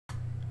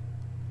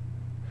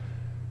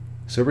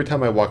So every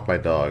time I walk my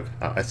dog,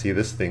 I see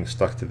this thing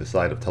stuck to the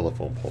side of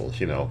telephone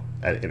poles, you know,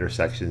 at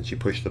intersections. You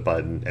push the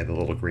button and the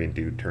little green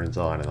dude turns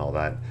on and all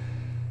that.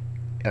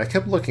 And I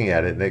kept looking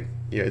at it, and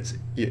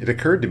it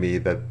occurred to me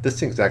that this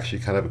thing's actually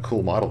kind of a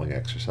cool modeling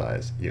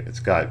exercise. It's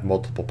got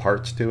multiple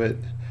parts to it.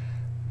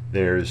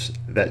 There's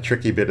that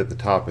tricky bit at the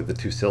top where the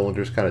two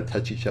cylinders kind of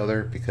touch each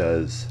other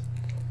because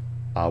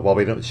while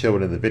we don't show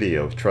it in the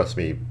video, trust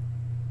me,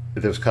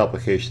 there's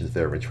complications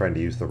there when trying to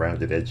use the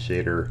rounded edge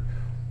shader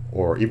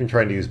or even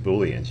trying to use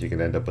booleans. You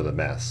can end up with a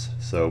mess.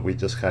 So we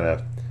just kind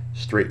of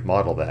straight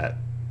model that.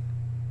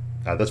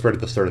 That's right at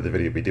the start of the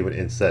video. We do an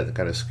inset and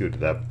kind of scoot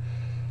it up.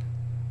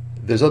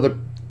 There's other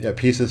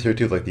pieces here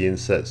too, like the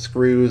inset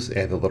screws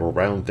and the little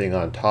round thing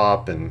on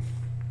top, and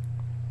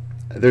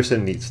there's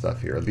some neat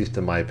stuff here, at least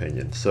in my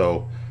opinion.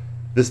 So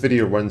this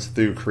video runs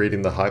through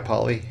creating the high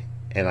poly,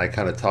 and I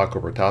kind of talk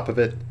over top of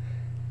it,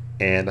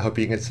 and I hope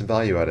you can get some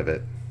value out of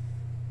it.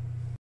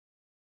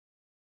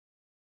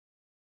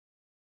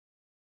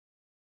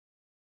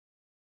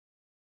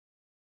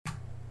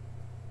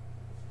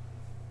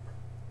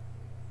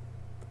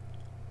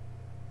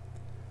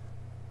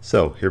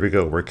 So here we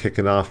go. We're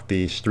kicking off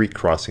the street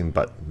crossing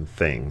button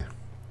thing.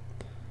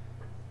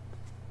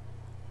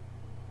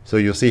 So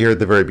you'll see here at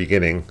the very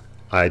beginning,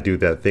 I do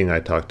that thing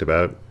I talked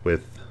about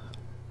with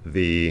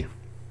the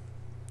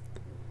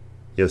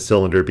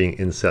cylinder being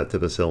inset to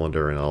the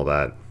cylinder and all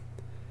that.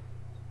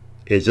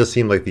 It just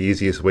seemed like the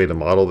easiest way to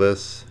model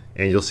this.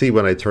 And you'll see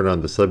when I turn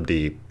on the sub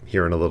D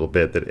here in a little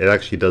bit that it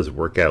actually does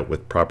work out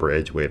with proper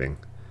edge weighting.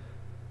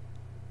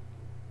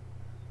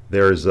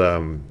 There's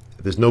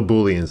no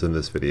booleans in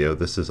this video.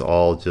 This is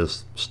all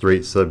just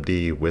straight sub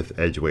D with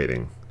edge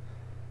weighting.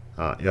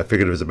 I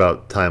figured it was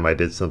about time I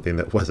did something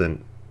that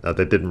wasn't that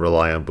didn't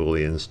rely on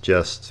booleans,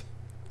 just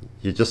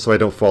so I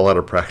don't fall out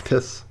of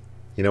practice.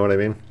 You know what I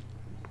mean?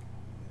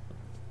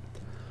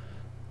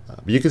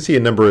 You can see a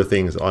number of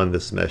things on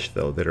this mesh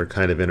though that are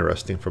kind of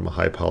interesting from a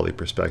high poly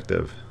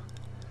perspective.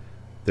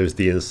 There's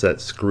the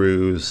inset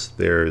screws.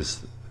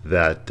 There's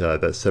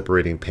that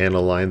separating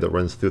panel line that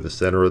runs through the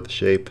center of the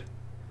shape,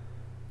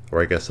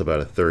 or I guess about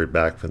a third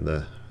back from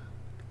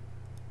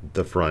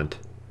the front.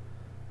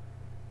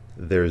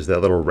 There's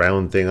that little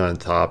round thing on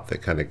top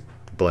that kind of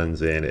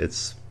blends in.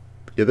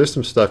 There's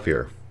some stuff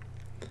here.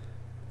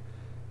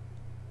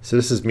 So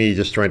this is me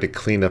just trying to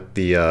clean up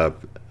the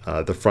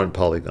front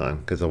polygon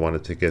because I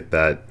wanted to get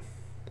that.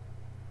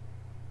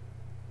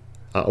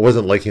 I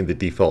wasn't liking the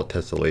default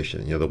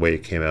tessellation, the way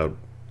it came out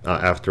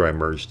after I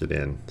merged it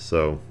in.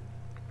 So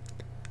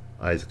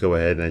I just go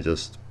ahead and I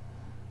just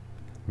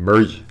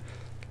merge.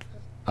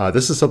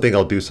 This is something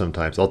I'll do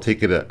sometimes. I'll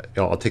take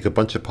a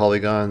bunch of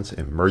polygons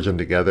and merge them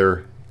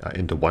together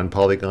into one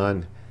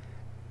polygon,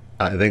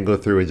 and then go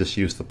through and just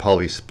use the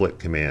poly split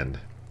command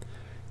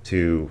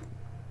to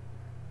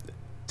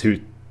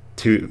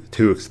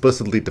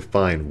explicitly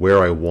define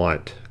where I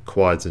want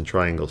quads and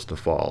triangles to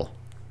fall.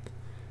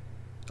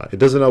 It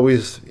doesn't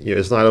always,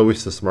 it's not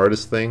always the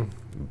smartest thing,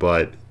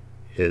 but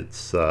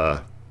it's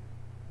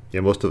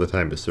most of the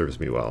time it serves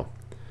me well.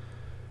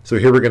 So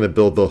here we're going to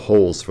build the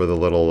holes for the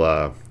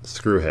little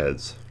screw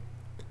heads.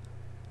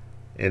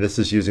 And this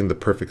is using the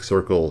perfect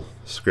circle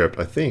script,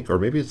 I think, or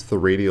maybe it's the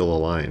radial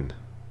align.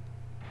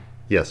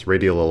 Yes,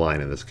 radial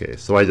align in this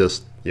case. So I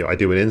just, I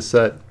do an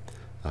inset,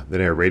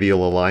 then I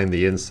radial align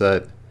the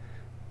inset,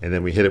 and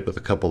then we hit it with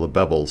a couple of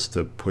bevels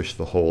to push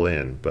the hole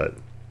in. And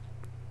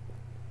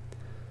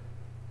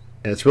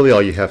it's really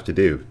all you have to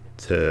do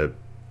to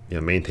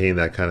maintain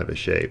that kind of a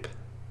shape.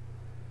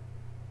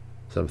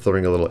 So I'm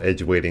throwing a little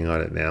edge weighting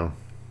on it now,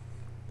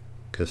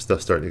 because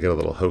stuff's starting to get a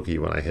little hokey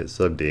when I hit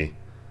sub D.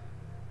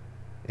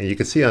 And you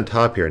can see on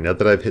top here, now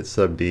that I've hit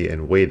sub D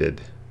and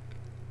weighted,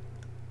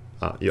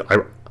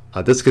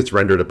 this gets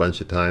rendered a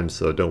bunch of times,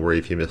 so don't worry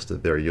if you missed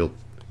it there.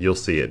 You'll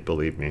see it,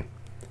 believe me.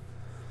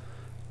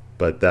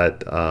 But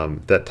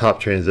that top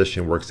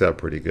transition works out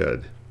pretty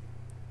good.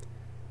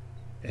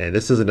 And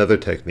this is another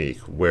technique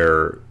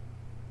where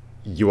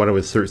you want to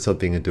insert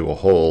something into a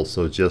hole,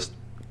 so just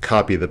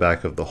copy the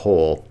back of the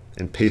hole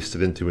and paste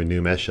it into a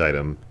new mesh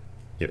item,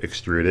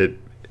 extrude it,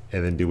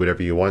 and then do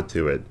whatever you want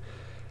to it.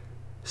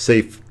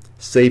 Safe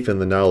in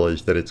the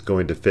knowledge that it's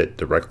going to fit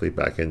directly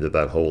back into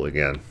that hole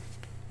again.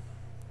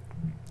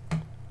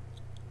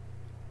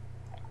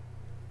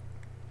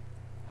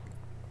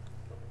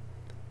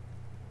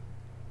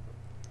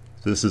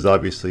 So this is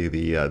obviously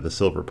the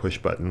silver push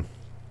button.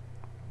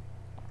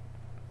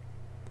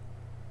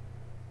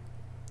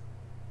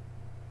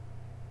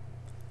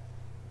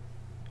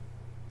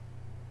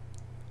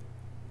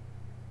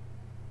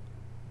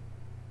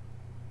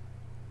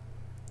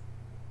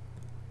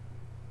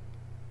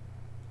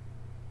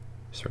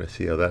 Just trying to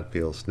see how that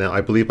feels. Now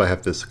I believe I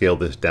have to scale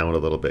this down a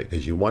little bit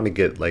because you want to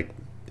get like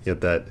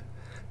that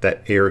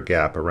air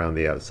gap around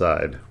the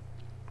outside.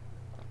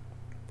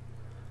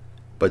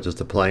 But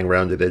just applying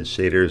rounded edge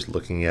shaders,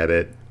 looking at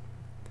it.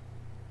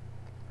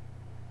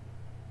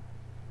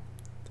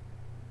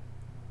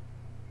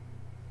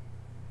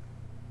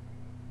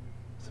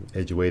 Some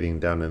edge weighting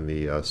down in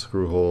the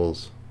screw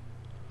holes.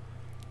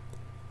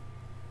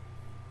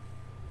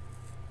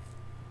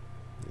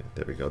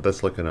 There we go.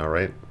 That's looking all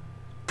right.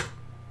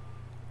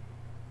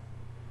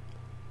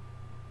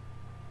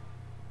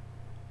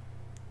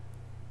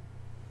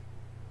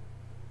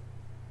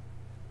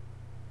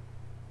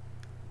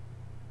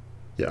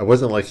 Yeah, I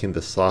wasn't liking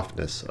the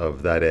softness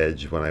of that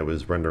edge when I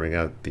was rendering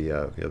out the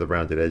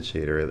rounded edge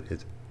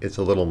shader. It's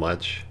a little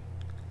much.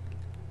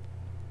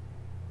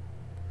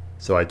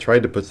 So I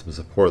tried to put some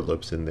support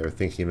loops in there,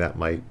 thinking that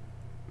might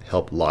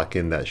help lock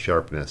in that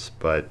sharpness,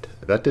 but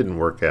that didn't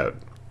work out.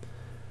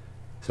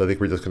 So I think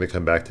we're just going to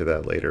come back to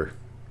that later.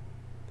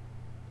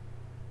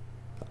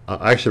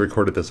 I actually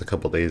recorded this a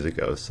couple days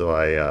ago,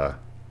 so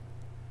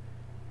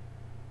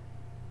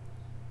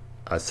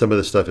some of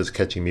the stuff is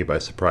catching me by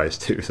surprise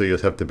too, so you'll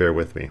just have to bear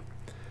with me.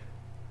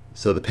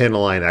 So the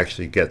panel line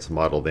actually gets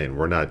modeled in.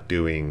 We're not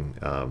doing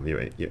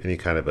any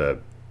kind of a,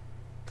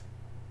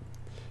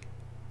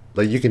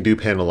 like, you can do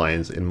panel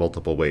lines in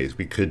multiple ways.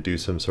 We could do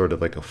some sort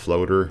of like a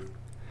floater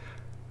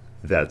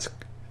that's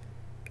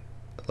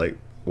like,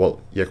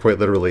 well, yeah, quite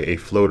literally a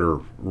floater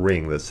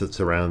ring that sits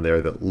around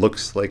there that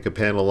looks like a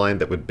panel line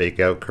that would bake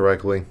out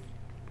correctly.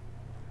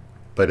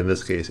 But in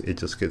this case, it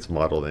just gets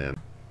modeled in.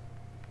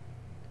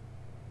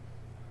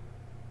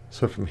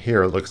 So from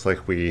here, it looks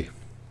like this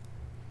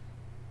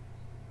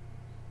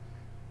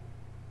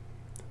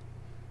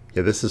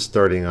is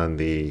starting on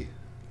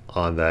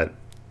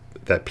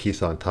that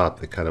piece on top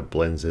that kind of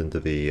blends into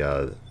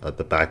the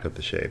back of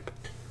the shape.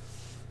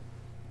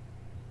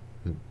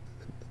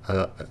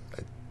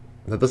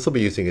 Now this will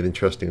be using an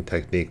interesting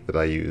technique that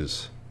I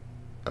use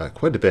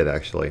quite a bit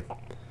actually.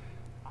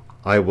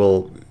 I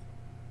will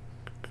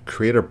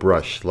create a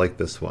brush like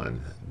this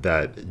one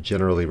that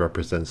generally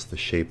represents the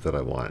shape that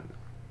I want,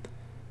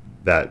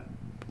 that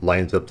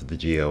lines up to the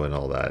geo and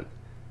all that,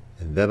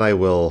 and then I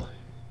will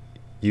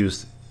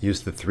use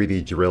the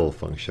 3D drill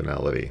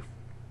functionality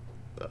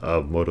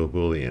of Modo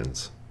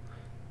Booleans.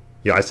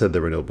 Yeah, I said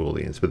there were no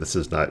Booleans, but this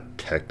is not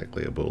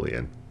technically a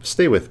Boolean.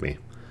 Stay with me.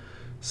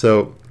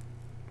 So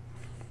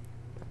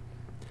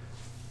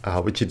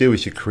what you do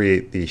is you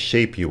create the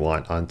shape you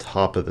want on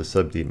top of the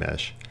sub-D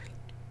mesh.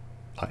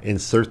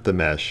 Insert the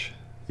mesh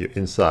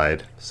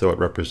inside so it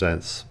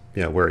represents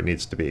where it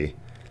needs to be.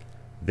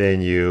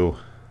 Then you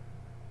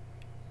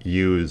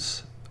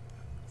use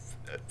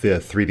the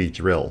 3D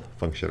drill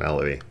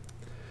functionality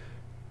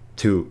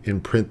to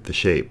imprint the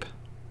shape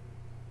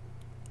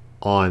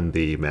on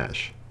the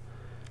mesh.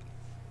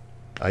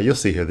 You'll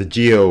see here the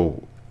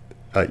geo,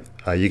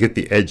 you get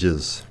the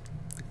edges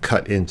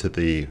cut into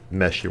the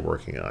mesh you're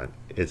working on.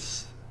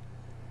 It's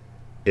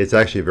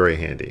actually very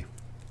handy.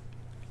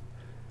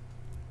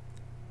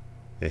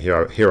 And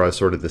here I was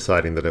sort of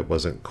deciding that it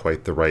wasn't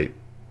quite the right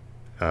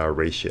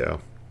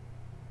ratio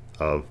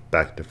of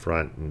back to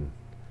front, and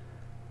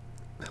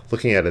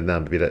looking at it now,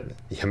 maybe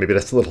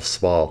that's a little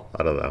small.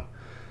 I don't know.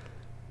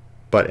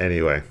 But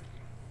anyway.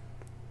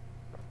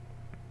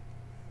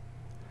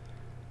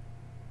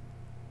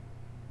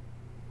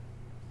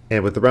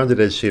 And with the rounded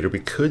edge shader, we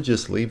could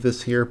just leave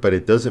this here, but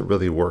it doesn't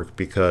really work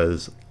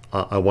because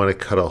I want to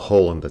cut a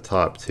hole in the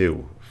top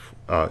too,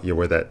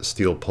 where that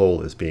steel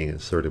pole is being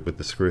inserted with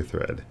the screw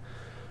thread.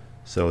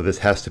 So this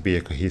has to be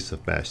a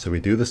cohesive mesh. So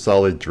we do the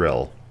solid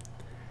drill,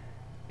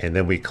 and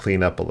then we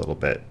clean up a little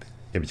bit.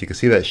 But you can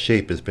see that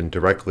shape has been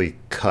directly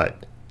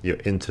cut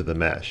into the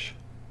mesh.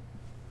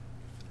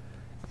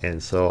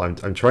 And so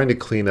I'm trying to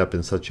clean up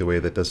in such a way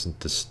that doesn't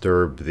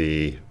disturb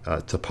the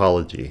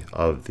topology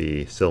of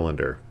the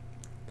cylinder.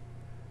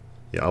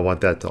 I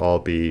want that to all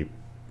be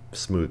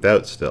smoothed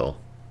out still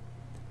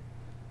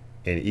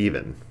and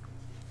even.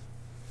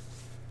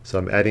 So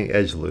I'm adding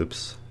edge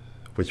loops,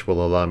 which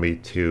will allow me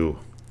to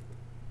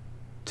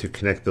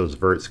connect those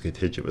verts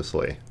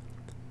contiguously,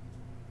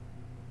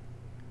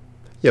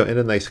 in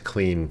a nice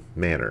clean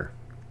manner.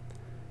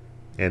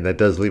 And that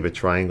does leave a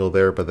triangle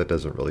there, but that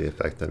doesn't really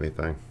affect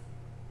anything.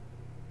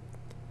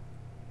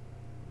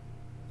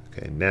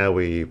 Okay, now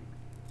I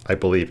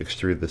believe,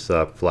 extrude this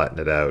up, flatten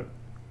it out,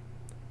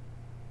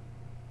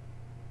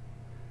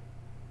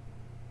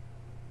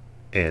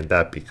 and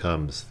that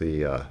becomes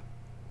the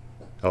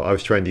oh, I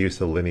was trying to use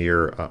the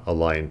linear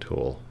align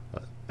tool.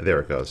 There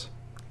it goes.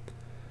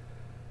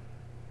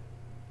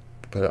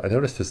 But I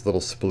noticed this little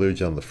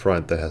splooge on the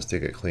front that has to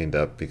get cleaned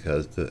up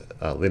because the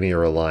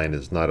linear align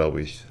is not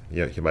always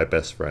my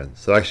best friend.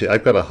 So actually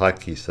I've got a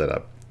hotkey set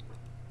up.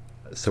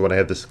 So when I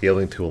have the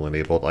scaling tool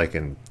enabled, I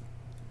can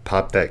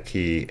pop that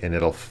key and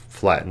it'll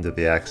flatten to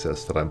the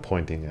axis that I'm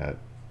pointing at.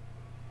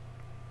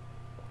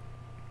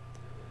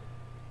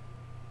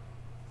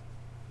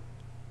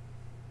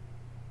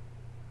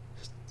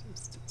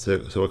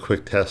 So a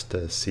quick test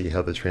to see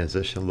how the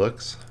transition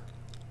looks.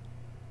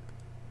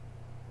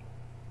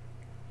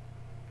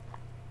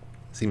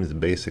 Seems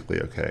basically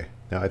okay.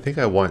 Now I think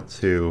I want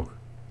to,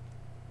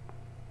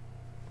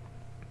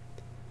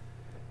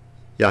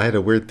 I had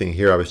a weird thing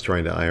here I was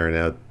trying to iron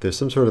out. There's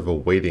some sort of a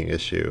weighting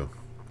issue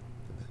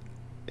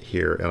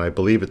here, and I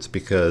believe it's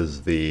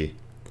because the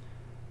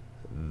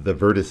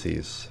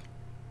vertices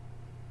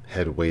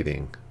had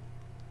weighting.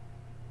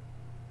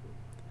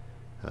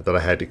 that I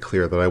had to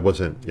clear that I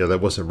wasn't, that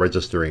wasn't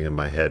registering in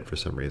my head for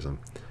some reason.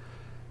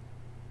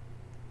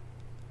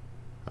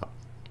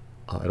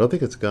 I don't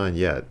think it's gone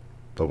yet,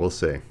 but we'll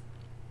see.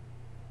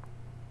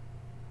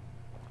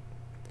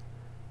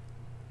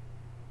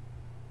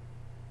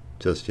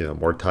 Just,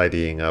 more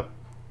tidying up.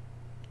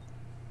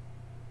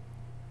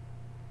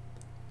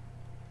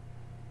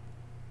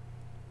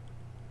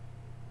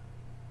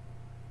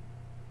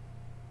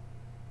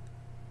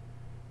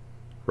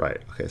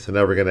 Right, okay, so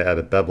now we're going to add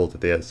a bevel to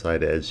the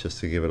outside edge just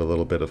to give it a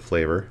little bit of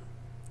flavor.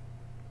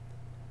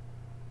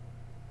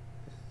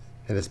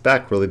 And its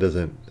back really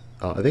doesn't,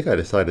 I think I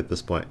decided at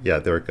this point, yeah,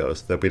 there it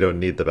goes, that we don't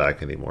need the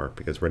back anymore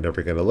because we're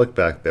never going to look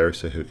back there,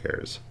 so who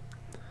cares?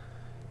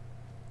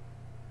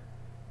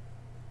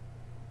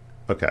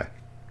 Okay.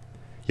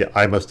 Yeah,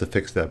 I must have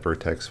fixed that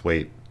vertex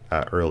weight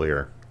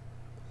earlier.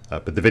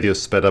 But the video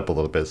sped up a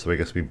little bit, so I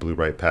guess we blew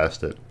right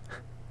past it.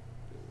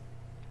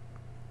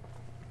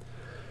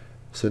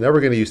 So now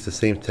we're going to use the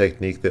same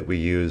technique that we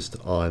used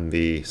on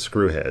the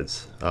screw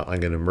heads. I'm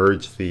going to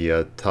merge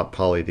the top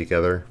poly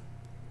together.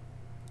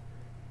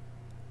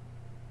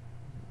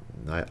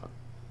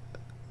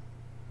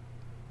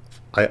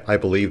 I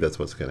believe that's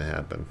what's going to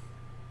happen.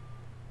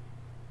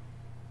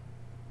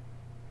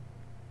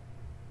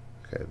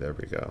 Okay, there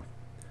we go.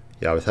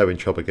 Yeah, I was having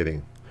trouble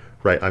getting...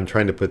 Right, I'm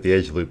trying to put the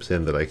edge loops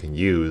in that I can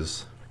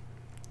use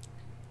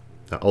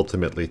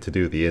ultimately to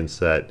do the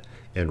inset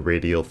and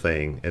radial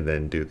thing, and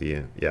then do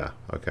the... Yeah,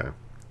 okay.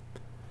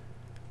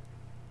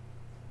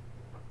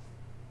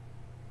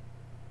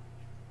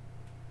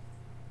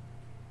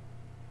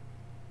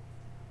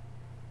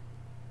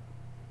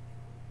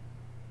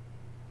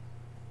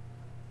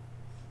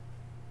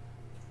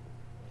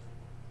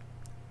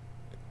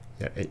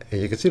 Yeah, and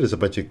you can see there's a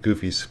bunch of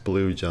goofy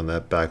splooge on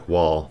that back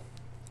wall.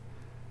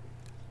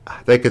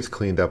 That gets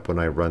cleaned up when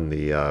I run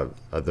the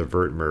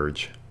vert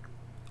merge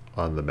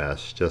on the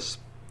mesh. Just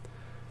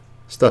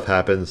stuff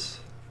happens.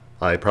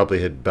 I probably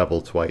hit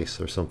bevel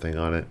twice or something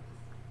on it.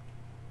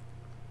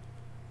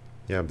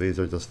 Yeah, these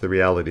are just the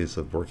realities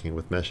of working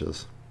with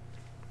meshes.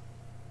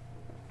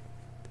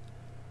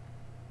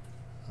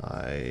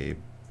 I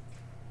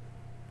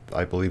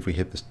believe we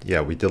hit this.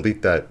 Yeah, we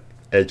delete that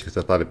edge because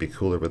I thought it'd be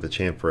cooler with the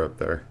chamfer up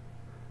there.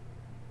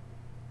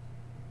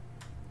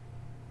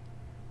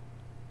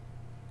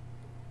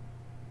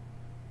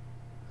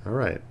 All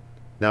right,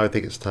 now I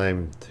think it's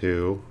time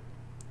to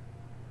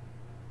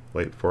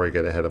wait before I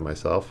get ahead of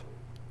myself.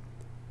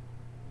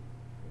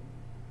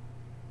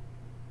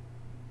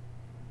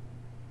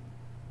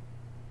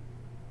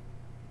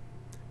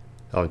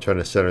 Oh, I'm trying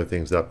to center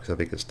things up because I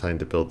think it's time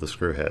to build the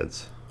screw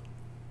heads.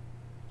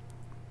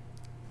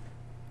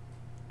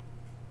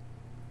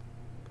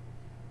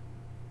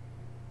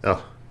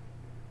 Oh,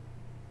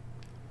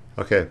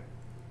 okay.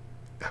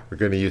 We're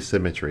going to use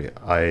symmetry.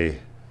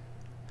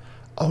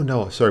 Oh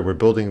no, sorry, we're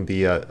building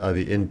the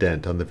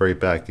indent on the very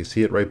back. You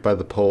see it right by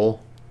the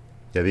pole?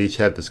 Yeah, they each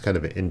have this kind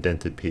of an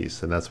indented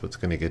piece, and that's what's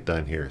going to get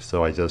done here.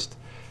 So I just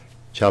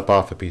chop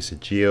off a piece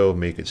of geo,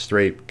 make it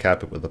straight,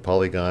 cap it with a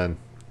polygon.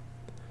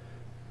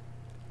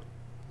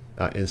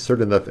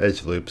 Insert enough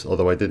edge loops,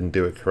 although I didn't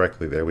do it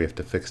correctly there. We have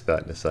to fix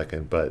that in a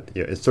second. But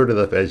yeah, insert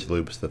enough edge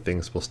loops that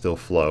things will still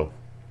flow.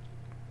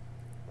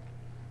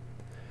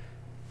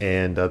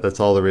 And that's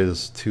all there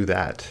is to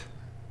that.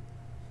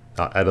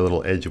 Add a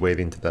little edge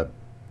weighting to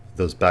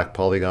those back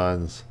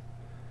polygons,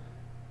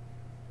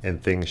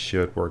 and things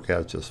should work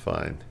out just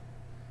fine.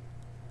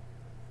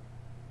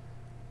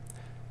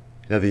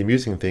 Now the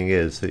amusing thing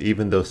is that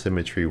even though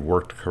symmetry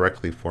worked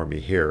correctly for me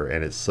here,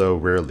 and it so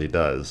rarely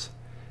does,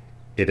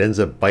 it ends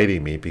up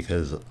biting me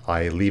because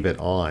I leave it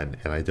on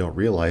and I don't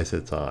realize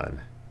it's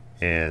on,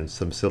 and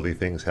some silly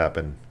things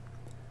happen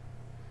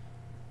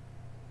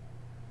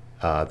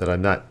that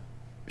I'm not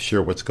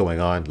sure what's going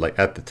on, like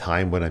at the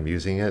time when I'm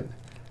using it.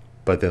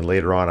 But then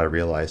later on I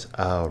realized,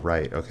 oh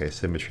right, okay,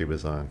 symmetry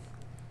was on.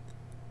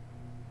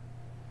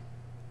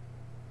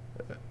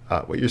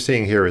 What you're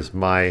seeing here is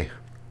my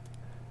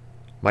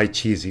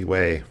cheesy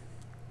way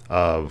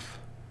of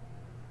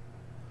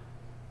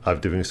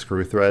doing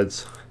screw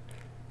threads.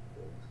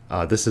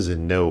 This is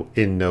in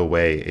no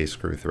way a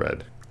screw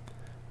thread.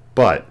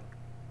 But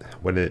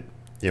when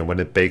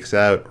it bakes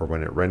out or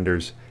when it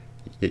renders,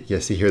 you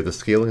see here the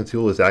scaling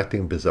tool is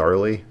acting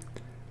bizarrely.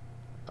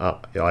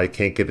 I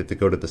can't get it to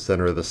go to the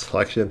center of the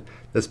selection.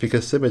 That's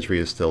because symmetry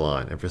is still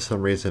on, and for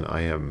some reason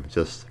I am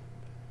just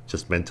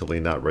mentally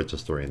not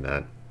registering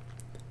that.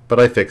 But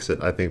I fix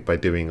it, I think, by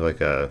doing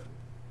like an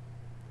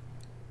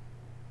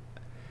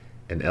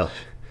L.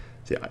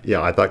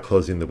 Yeah, I thought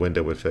closing the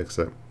window would fix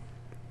it.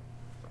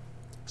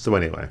 So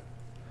anyway,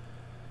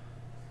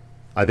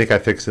 I think I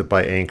fixed it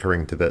by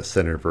anchoring to that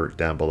center vert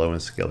down below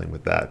and scaling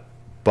with that.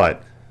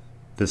 But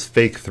this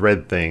fake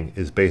thread thing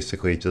is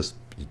basically just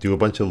you do a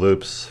bunch of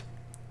loops,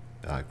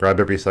 grab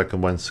every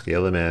second one,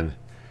 scale them in.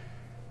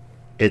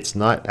 It's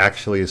not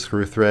actually a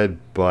screw thread,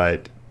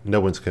 but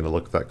no one's going to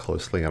look that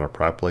closely on a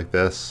prop like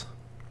this.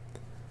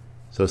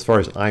 So as far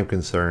as I'm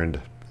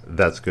concerned,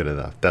 that's good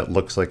enough. That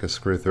looks like a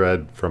screw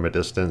thread from a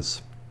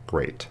distance.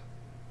 Great.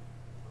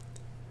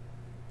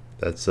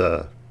 That's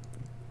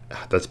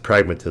that's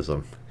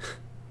pragmatism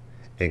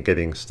and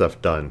getting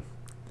stuff done.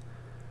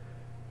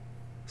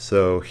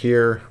 So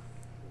here,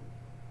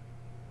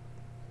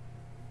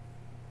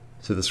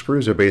 so the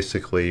screws are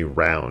basically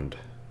round.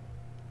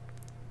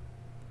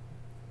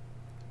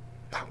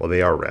 Well,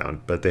 they are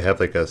round, but they have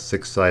like a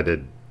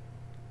six-sided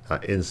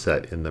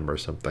inset in them or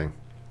something.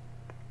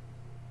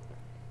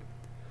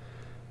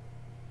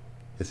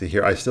 You see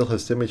here, I still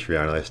have symmetry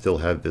on it. I still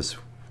have this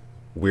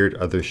weird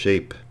other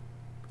shape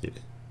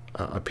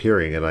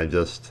appearing, and I'm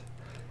just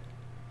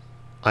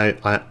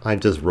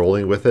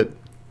rolling with it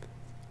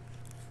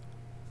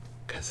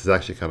because it's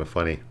actually kind of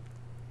funny.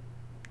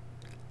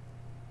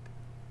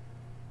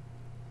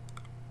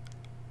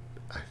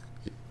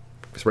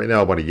 Because right now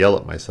I want to yell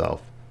at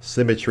myself.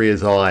 Symmetry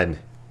is on,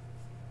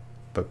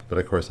 but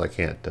of course I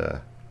can't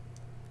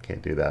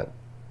do that.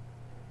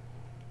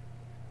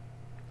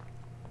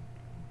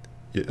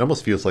 It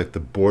almost feels like the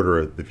border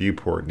of the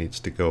viewport needs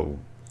to go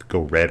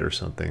red or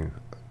something,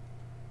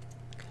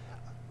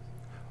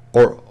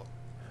 or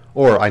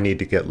I need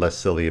to get less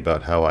silly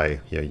about how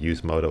I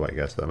use Moto. I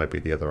guess that might be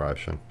the other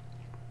option.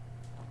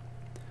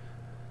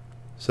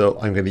 So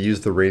I'm going to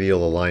use the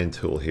radial align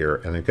tool here,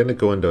 and I'm going to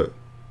go into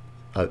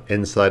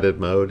n-sided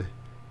mode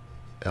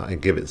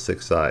and give it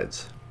 6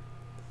 sides.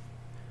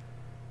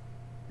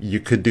 You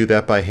could do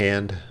that by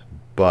hand,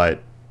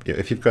 but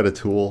if you've got a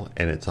tool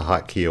and it's a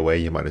hotkey away,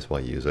 you might as well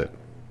use it.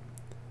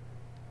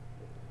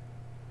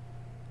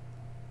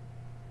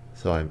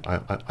 So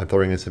I'm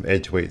throwing in some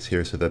edge weights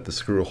here so that the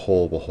screw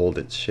hole will hold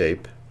its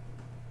shape.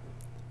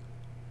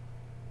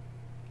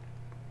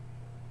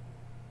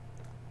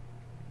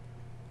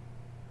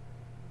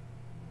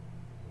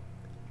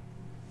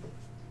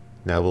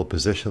 Now we'll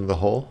position the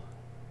hole.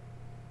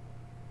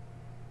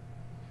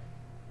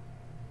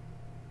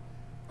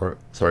 Or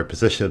sorry,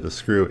 position the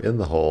screw in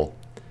the hole.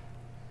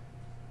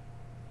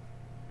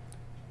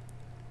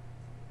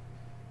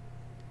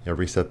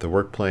 Reset the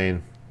work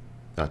plane.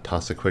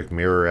 Toss a quick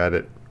mirror at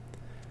it.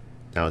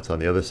 Now it's on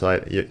the other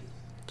side.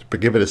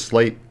 Give it a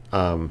slight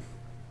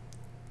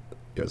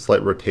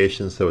slight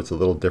rotation so it's a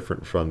little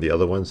different from the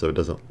other one, so it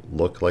doesn't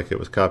look like it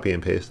was copy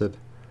and pasted.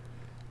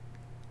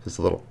 Just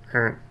a little.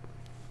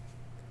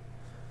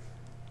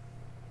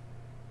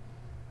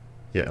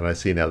 Yeah, and I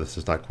see now this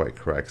is not quite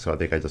correct, so I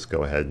think I just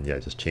go ahead and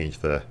just change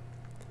the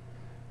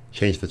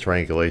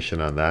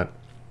triangulation on that.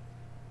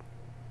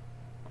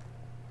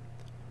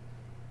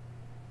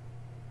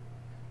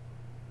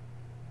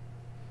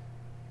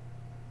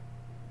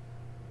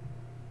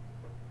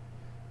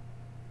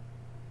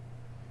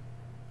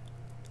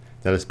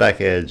 Now this back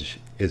edge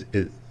is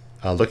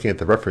looking at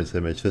the reference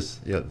image.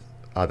 This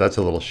that's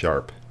a little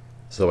sharp,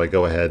 so I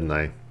go ahead and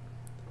I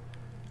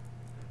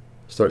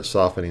start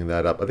softening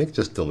that up. I think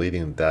just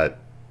deleting that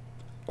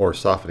or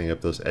softening up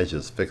those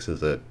edges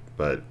fixes it,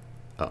 but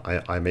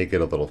I may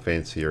get a little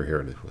fancier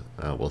here.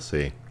 We'll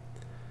see.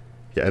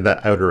 Yeah, and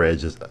that outer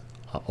edge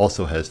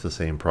also has the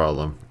same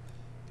problem.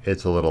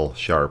 It's a little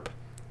sharp,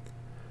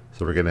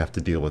 so we're going to have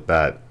to deal with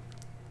that.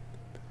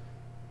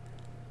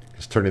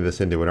 Just turning this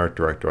into an art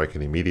director, I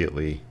can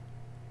immediately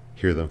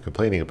hear them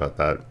complaining about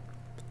that.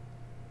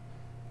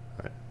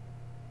 All right.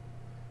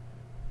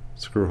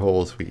 Screw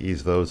holes, we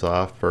ease those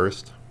off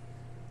first.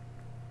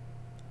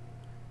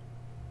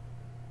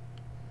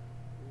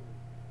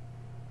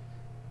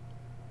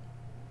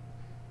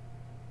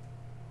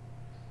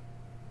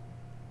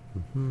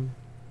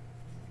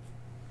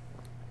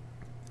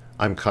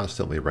 I'm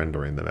constantly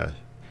rendering the mesh.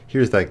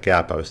 Here's that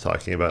gap I was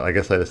talking about. I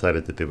guess I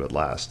decided to do it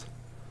last,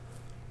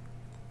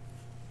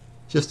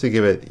 just to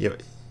give it,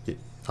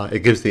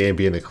 it gives the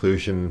ambient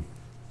occlusion,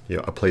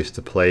 a place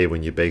to play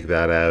when you bake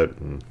that out,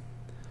 and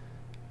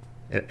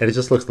it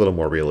just looks a little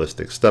more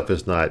realistic. Stuff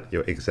is not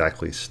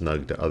exactly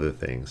snug to other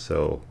things,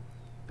 so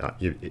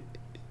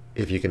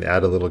if you can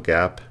add a little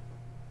gap,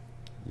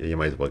 you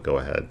might as well go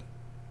ahead.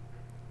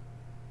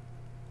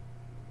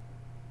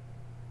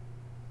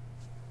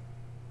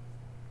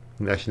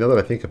 And actually, now that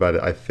I think about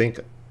it, I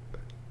think,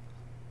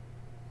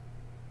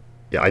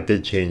 I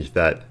did change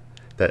that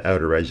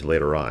outer edge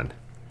later on.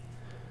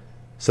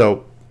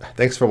 So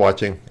thanks for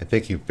watching, and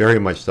thank you very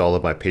much to all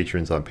of my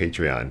patrons on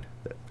Patreon.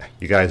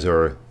 You guys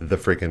are the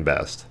freaking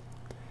best.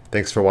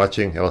 Thanks for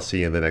watching, and I'll see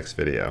you in the next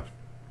video.